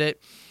around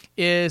it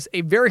is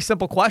a very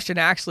simple question,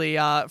 actually,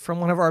 from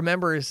one of our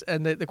members.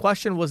 And the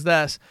question was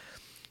this: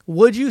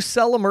 would you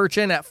sell a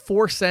merchant at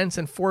 4 cents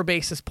and 4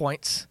 basis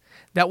points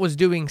that was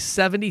doing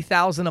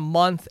 $70,000 a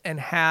month and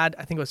had,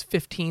 I think it was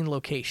 15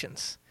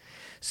 locations?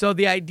 So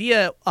the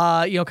idea,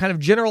 kind of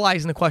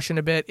generalizing the question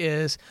a bit,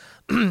 is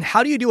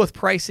how do you deal with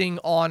pricing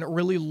on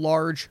really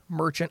large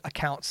merchant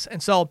accounts?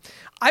 And so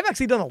I've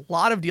actually done a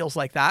lot of deals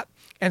like that.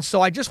 And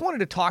so I just wanted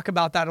to talk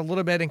about that a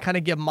little bit and kind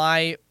of give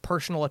my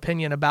personal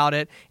opinion about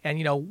it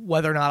and,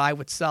 whether or not I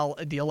would sell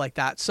a deal like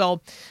that.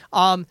 So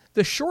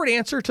the short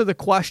answer to the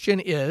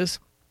question is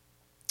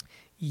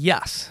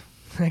yes.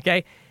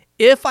 Okay.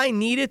 If I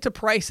needed to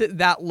price it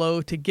that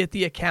low to get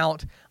the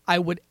account, I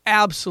would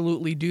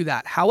absolutely do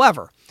that.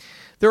 However,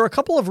 there are a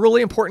couple of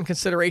really important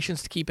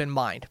considerations to keep in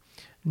mind.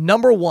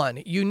 Number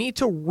one, you need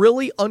to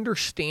really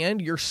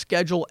understand your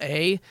Schedule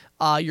A,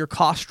 your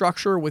cost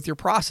structure with your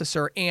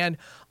processor, and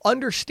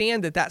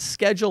understand that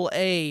Schedule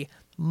A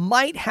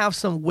might have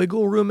some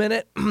wiggle room in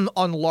it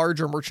on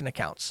larger merchant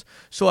accounts.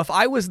 So if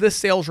I was this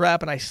sales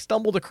rep and I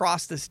stumbled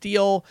across this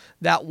deal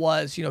that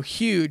was,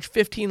 huge,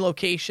 15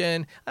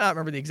 location, I don't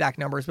remember the exact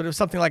numbers, but it was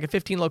something like a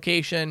 15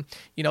 location,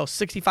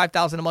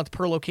 $65,000 a month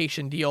per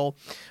location deal.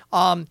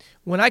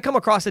 When I come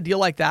across a deal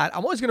like that,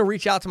 I'm always going to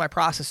reach out to my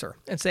processor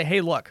and say,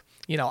 hey, look,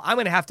 I'm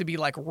going to have to be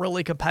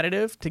really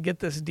competitive to get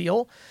this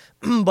deal.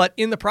 But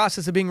in the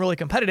process of being really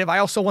competitive, I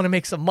also want to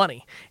make some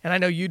money. And I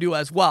know you do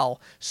as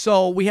well.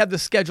 So we have the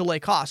Schedule A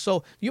cost.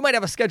 So you might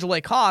have a Schedule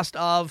A cost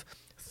of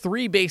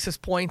 3 basis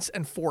points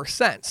and 4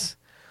 cents.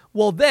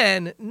 Well,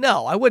 then,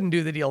 no, I wouldn't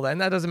do the deal then.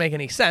 That doesn't make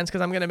any sense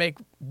because I'm going to make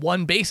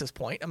 1 basis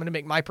point. I'm going to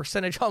make my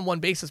percentage on 1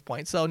 basis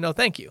point. So no,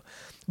 thank you.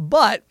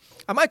 But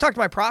I might talk to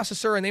my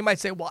processor and they might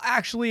say, well,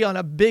 actually on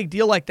a big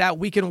deal like that,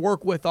 we can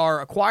work with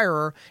our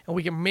acquirer and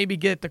we can maybe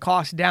get the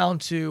cost down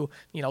to,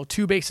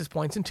 2 basis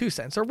points and 2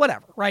 cents or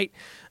whatever, right?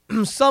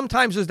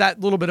 Sometimes there's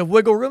that little bit of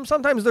wiggle room.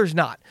 Sometimes there's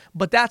not.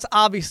 But that's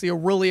obviously a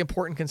really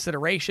important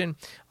consideration.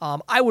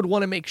 I would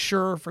want to make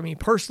sure, for me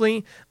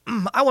personally,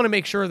 I want to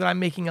make sure that I'm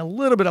making a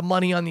little bit of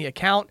money on the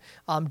account.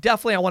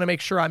 Definitely, I want to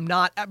make sure I'm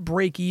not at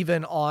break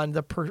even on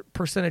the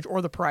percentage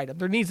or the per item.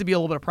 There needs to be a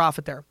little bit of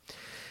profit there.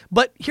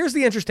 But here's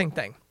the interesting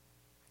thing.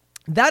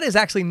 That is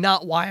actually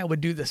not why I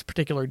would do this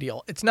particular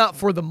deal. It's not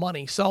for the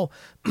money. So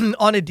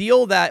on a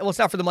deal it's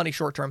not for the money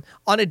short term.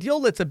 On a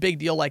deal that's a big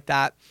deal like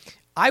that,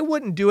 I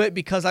wouldn't do it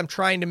because I'm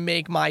trying to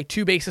make my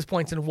 2 basis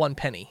points and 1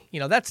 penny.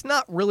 That's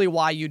not really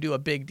why you do a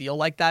big deal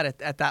like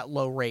that at that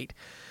low rate.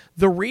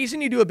 The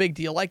reason you do a big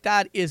deal like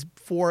that is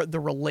for the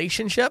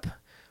relationship,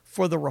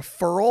 for the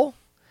referral,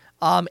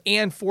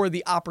 and for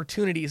the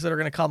opportunities that are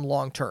going to come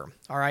long term.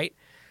 All right.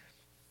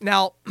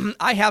 Now,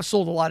 I have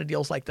sold a lot of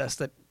deals like this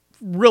that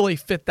really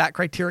fit that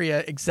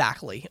criteria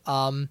exactly.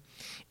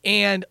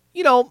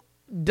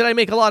 Did I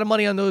make a lot of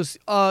money on those?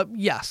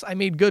 Yes, I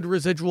made good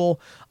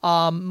residual.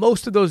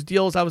 Most of those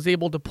deals, I was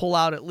able to pull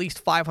out at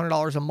least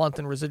 $500 a month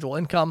in residual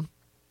income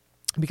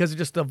because of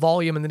just the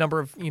volume and the number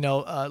of,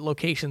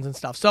 locations and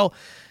stuff. So,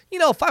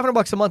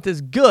 $500 a month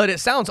is good. It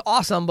sounds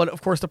awesome, but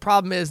of course the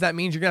problem is that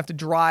means you're gonna have to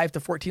drive to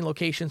 14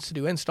 locations to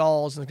do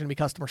installs and there's gonna be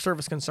customer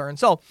service concerns.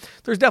 So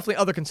there's definitely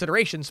other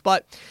considerations,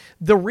 but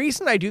the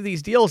reason I do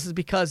these deals is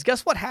because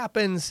guess what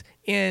happens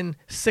in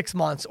 6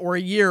 months or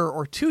a year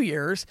or 2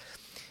 years?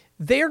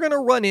 They are going to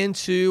run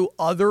into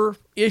other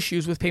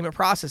issues with payment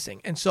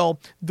processing. And so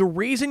the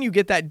reason you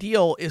get that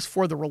deal is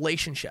for the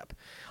relationship.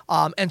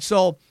 And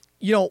so,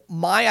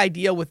 my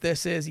idea with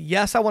this is,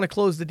 yes, I want to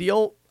close the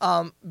deal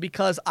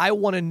because I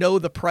want to know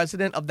the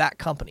president of that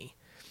company.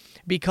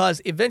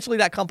 Because eventually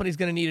that company is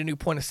going to need a new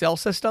point of sale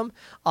system,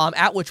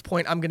 at which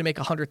point I'm going to make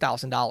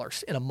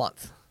 $100,000 in a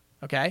month.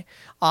 Okay.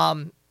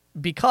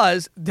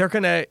 because they're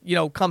going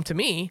to, come to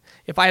me.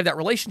 If I have that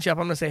relationship, I'm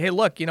going to say, hey,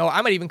 look,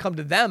 I might even come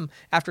to them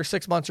after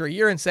 6 months or a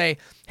year and say,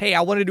 hey,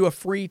 I want to do a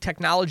free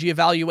technology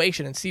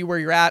evaluation and see where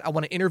you're at. I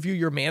want to interview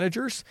your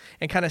managers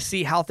and kind of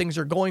see how things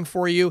are going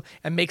for you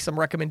and make some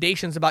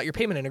recommendations about your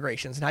payment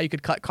integrations and how you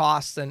could cut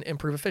costs and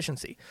improve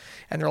efficiency.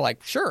 And they're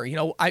like, sure,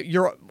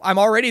 I'm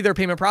already their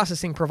payment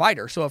processing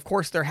provider. So of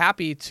course they're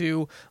happy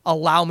to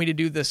allow me to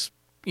do this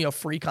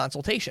free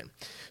consultation.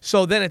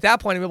 So then at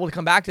that point, I'm able to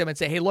come back to them and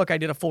say, hey, look, I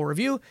did a full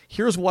review.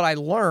 Here's what I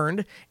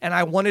learned. And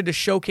I wanted to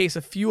showcase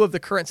a few of the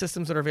current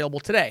systems that are available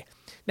today.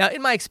 Now, in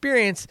my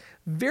experience,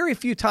 very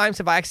few times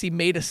have I actually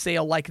made a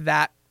sale like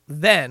that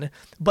then,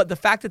 but the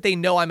fact that they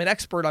know I'm an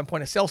expert on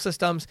point of sale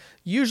systems,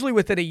 usually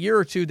within a year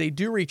or two, they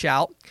do reach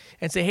out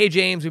and say, hey,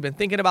 James, we've been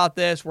thinking about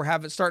this.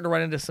 We're starting to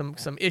run into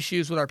some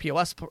issues with our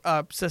POS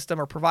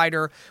system or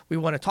provider. We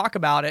want to talk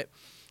about it.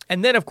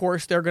 And then, of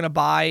course, they're going to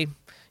buy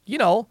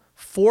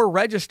 4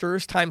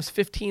 registers times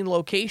 15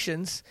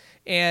 locations.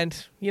 And,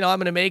 I'm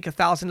going to make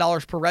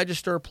 $1,000 per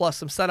register plus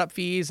some setup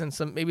fees and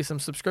maybe some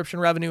subscription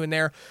revenue in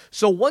there.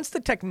 So once the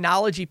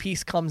technology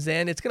piece comes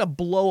in, it's going to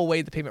blow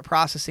away the payment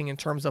processing in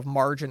terms of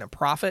margin and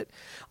profit.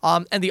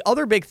 And the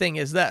other big thing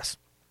is this.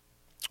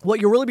 What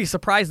you'll really be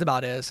surprised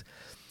about is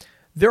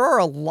there are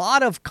a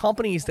lot of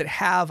companies that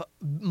have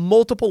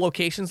multiple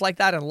locations like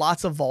that and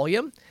lots of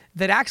volume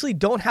that actually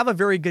don't have a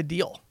very good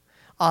deal.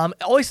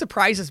 It always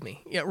surprises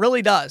me. It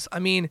really does. I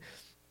mean,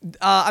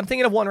 I'm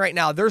thinking of one right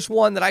now. There's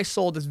one that I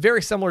sold that's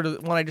very similar to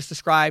the one I just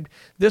described.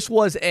 This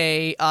was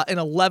an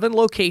 11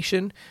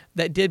 location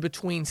that did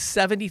between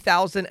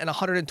 $70,000 and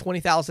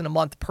 $120,000 a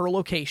month per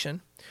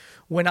location.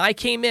 When I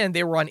came in,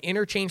 they were on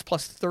interchange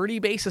plus 30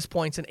 basis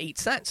points and 8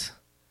 cents.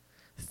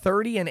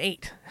 30 and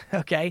 8,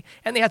 okay?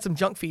 And they had some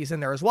junk fees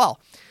in there as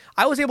well.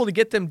 I was able to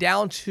get them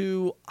down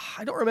to,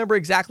 I don't remember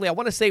exactly, I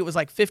want to say it was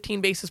like 15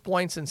 basis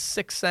points and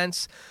 6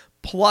 cents.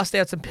 Plus, they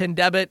had some PIN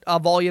debit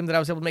volume that I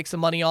was able to make some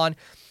money on.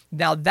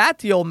 Now, that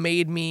deal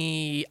made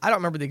me, I don't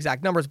remember the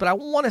exact numbers, but I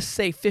want to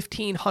say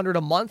 $1,500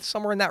 a month,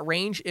 somewhere in that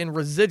range in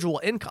residual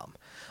income.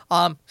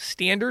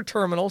 Standard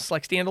terminals,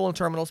 like standalone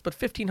terminals, but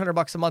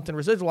 $1,500 a month in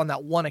residual on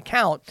that one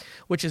account,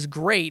 which is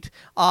great.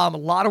 A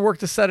lot of work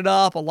to set it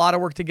up, a lot of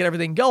work to get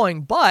everything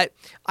going, but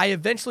I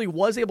eventually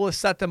was able to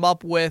set them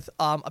up with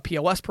a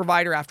POS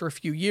provider after a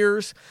few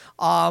years.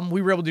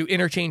 We were able to do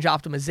interchange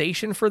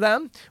optimization for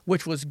them,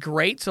 which was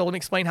great. So let me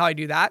explain how I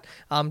do that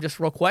just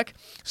real quick.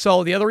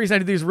 So the other reason I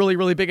do these really,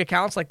 really big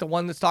accounts, like the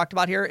one that's talked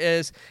about here,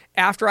 is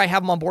after I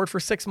have them on board for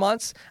 6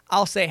 months,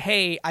 I'll say,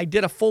 hey, I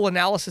did a full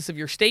analysis of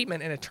your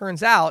statement, and it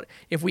turns out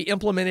if we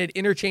implemented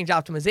interchange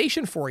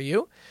optimization for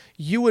you,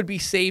 you would be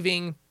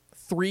saving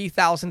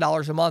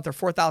 $3,000 a month or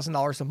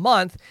 $4,000 a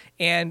month.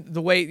 And the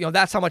way,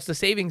 that's how much the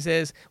savings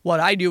is. What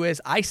I do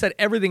is I set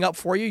everything up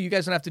for you. You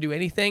guys don't have to do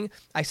anything.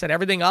 I set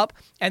everything up.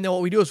 And then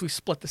what we do is we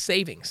split the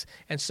savings.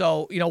 And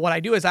so, what I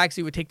do is I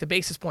actually would take the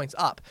basis points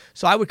up.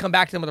 So I would come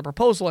back to them with a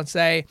proposal and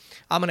say,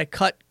 I'm going to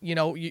cut,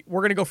 we're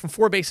going to go from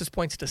 4 basis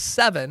points to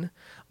 7,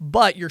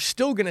 but you're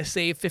still going to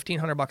save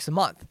 $1,500 a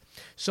month.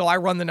 So I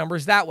run the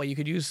numbers that way. You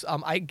could use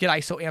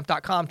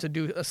getisoamp.com to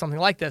do something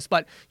like this,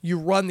 but you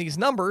run these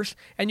numbers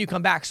and you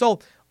come back. So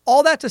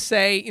all that to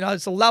say,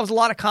 that was a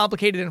lot of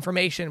complicated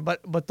information,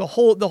 but the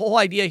whole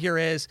idea here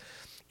is,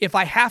 if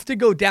I have to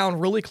go down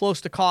really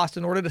close to cost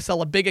in order to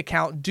sell a big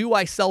account, do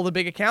I sell the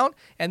big account?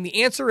 And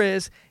the answer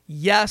is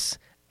yes,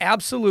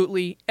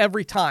 absolutely,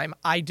 every time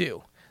I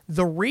do.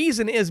 The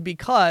reason is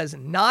because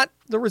not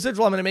the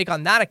residual I'm going to make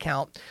on that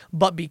account,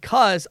 but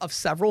because of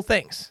several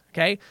things,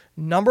 okay?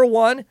 Number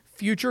one,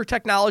 future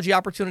technology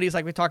opportunities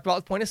like we talked about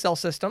with point of sale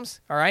systems,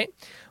 all right?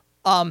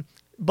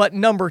 But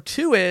number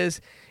two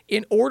is,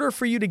 in order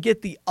for you to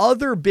get the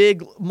other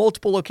big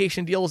multiple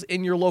location deals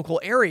in your local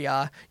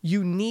area,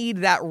 you need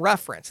that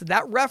reference.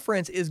 That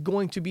reference is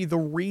going to be the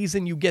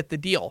reason you get the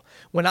deal.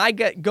 When I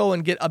go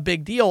and get a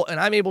big deal and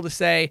I'm able to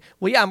say,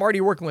 well, yeah, I'm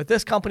already working with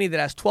this company that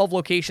has 12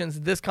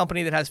 locations, this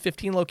company that has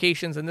 15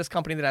 locations, and this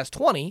company that has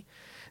 20,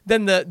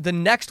 then the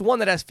next one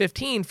that has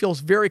 15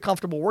 feels very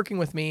comfortable working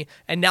with me,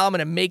 and now I'm going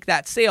to make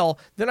that sale.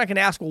 They're not going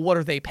to ask, well, what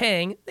are they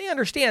paying? They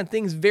understand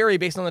things vary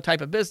based on the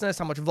type of business,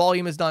 how much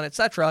volume is done,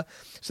 etc.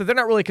 So they're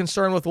not really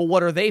concerned with, well,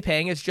 what are they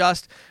paying? It's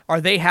just, are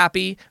they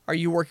happy? Are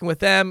you working with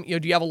them?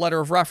 Do you have a letter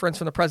of reference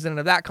from the president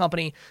of that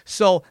company?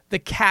 So the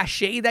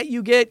cachet that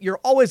you get, you're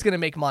always going to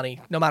make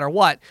money no matter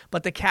what,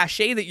 but the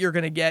cachet that you're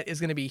going to get is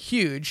going to be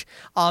huge.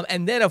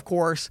 And then, of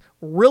course,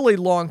 really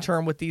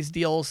long-term with these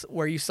deals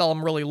where you sell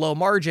them really low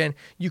margin,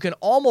 you can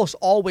almost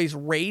always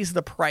raise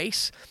the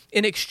price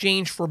in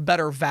exchange for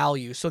better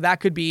value. So that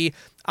could be,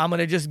 I'm going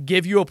to just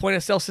give you a point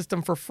of sale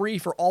system for free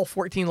for all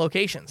 14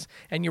 locations.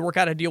 And you work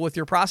out a deal with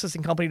your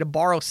processing company to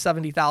borrow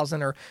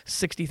 $70,000 or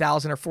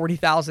 $60,000 or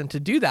 $40,000 to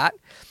do that.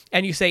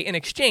 And you say, in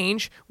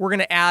exchange, we're going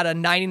to add a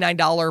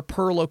 $99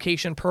 per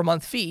location per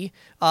month fee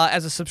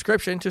as a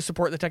subscription to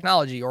support the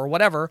technology or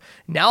whatever.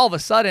 Now, all of a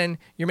sudden,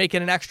 you're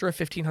making an extra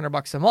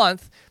 $1,500 a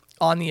month.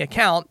 on the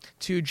account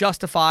to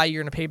justify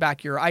you're going to pay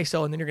back your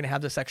ISO, and then you're going to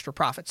have this extra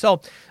profit.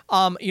 So,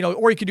 or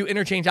you could do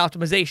interchange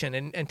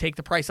optimization and take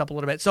the price up a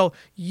little bit. So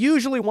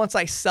usually once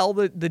I sell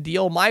the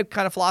deal, my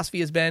kind of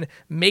philosophy has been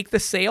make the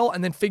sale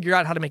and then figure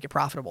out how to make it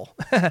profitable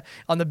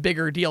on the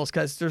bigger deals,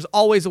 because there's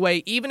always a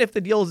way. Even if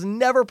the deal is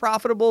never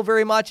profitable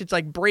very much, it's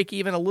like break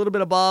even, a little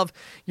bit above,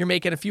 you're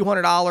making a few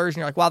 $100s, and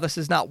you're like, wow, this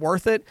is not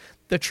worth it.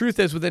 The truth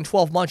is, within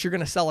 12 months, you're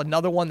going to sell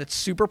another one that's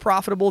super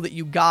profitable that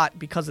you got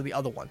because of the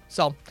other one.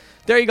 So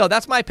there you go.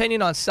 That's my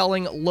opinion on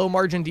selling low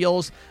margin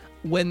deals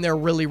when they're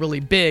really, really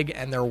big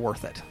and they're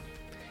worth it.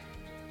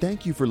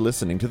 Thank you for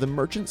listening to the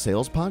Merchant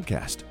Sales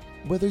Podcast.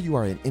 Whether you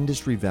are an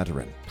industry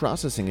veteran,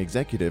 processing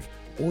executive,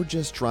 or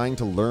just trying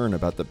to learn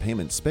about the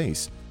payment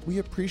space, we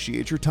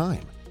appreciate your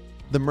time.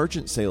 The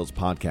Merchant Sales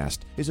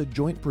Podcast is a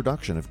joint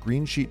production of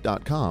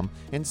Greensheet.com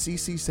and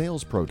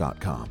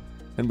ccsalespro.com.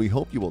 And we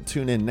hope you will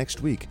tune in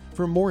next week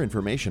for more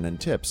information and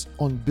tips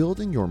on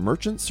building your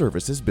merchant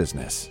services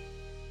business.